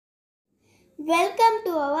Welcome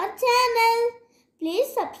to our channel. Please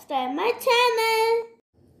subscribe my channel.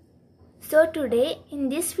 So today in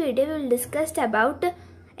this video we will discuss about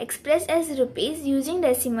express as rupees using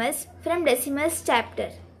decimals from decimals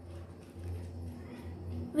chapter.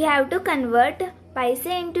 We have to convert paise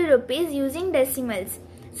into rupees using decimals.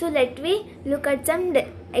 So let me look at some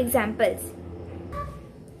examples.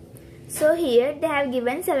 So here they have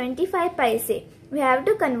given 75 paise. We have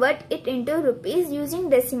to convert it into rupees using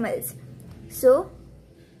decimals. So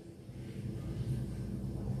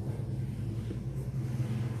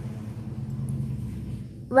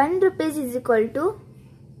 1 rupees is equal to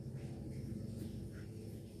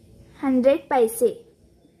 100 paise.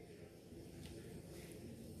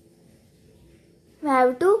 We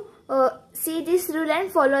have to see this rule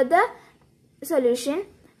and follow the solution.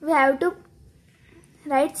 We have to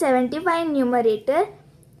write 75 in numerator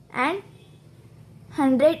and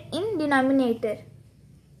 100 in denominator.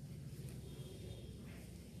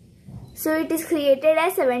 So it is created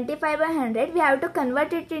as 75 by 100. We have to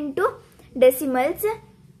convert it into decimals.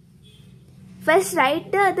 First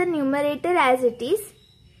write the numerator as it is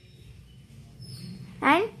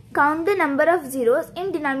and count the number of zeros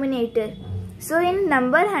in denominator. So in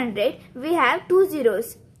number 100 we have 2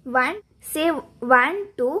 zeros. 1, say 1,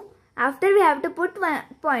 2. After we have to put 1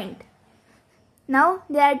 point. Now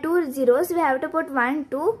there are 2 zeros. We have to put 1,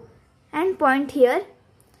 2 and point here.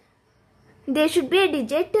 There should be a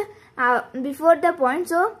digit before the point.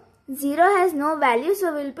 So 0 has no value.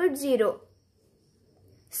 So we will put 0.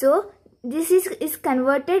 So this is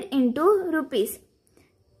converted into rupees.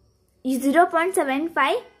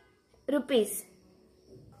 0.75 rupees.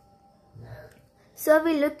 So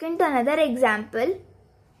we look into another example.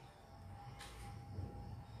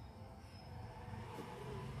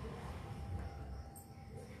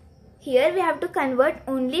 Here we have to convert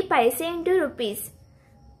only paise into rupees.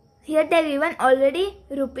 Here they are given already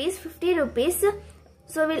rupees, 50 rupees.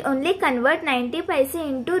 So we will only convert 90 paise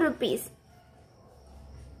into rupees.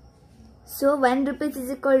 So 1 rupees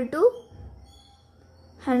is equal to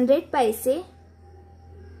 100 paise.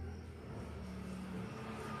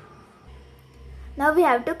 Now we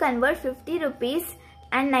have to convert 50 rupees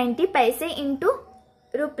and 90 paise into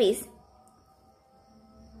rupees.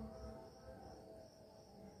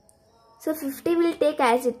 So 50 will take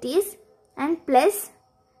as it is and plus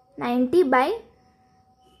 90 by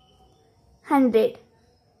 100.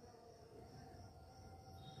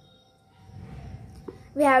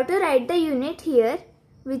 We have to write the unit here,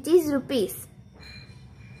 which is rupees.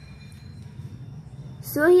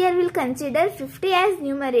 So here we will consider 50 as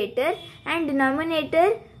numerator and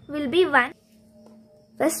denominator will be 1.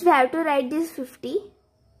 First we have to write this 50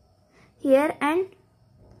 here and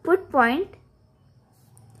put point.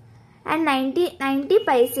 And 90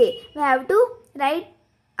 paise we have to write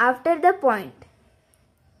after the point.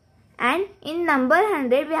 And in number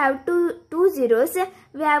 100 we have two zeros.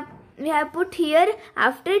 We have put here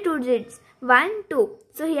after 2 digits 1, 2.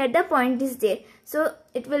 So here the point is there. So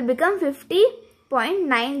it will become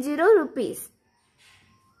 50.90 rupees.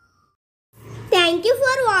 Thank you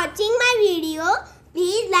for watching my video.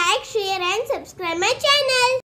 Please like, share and subscribe my channel.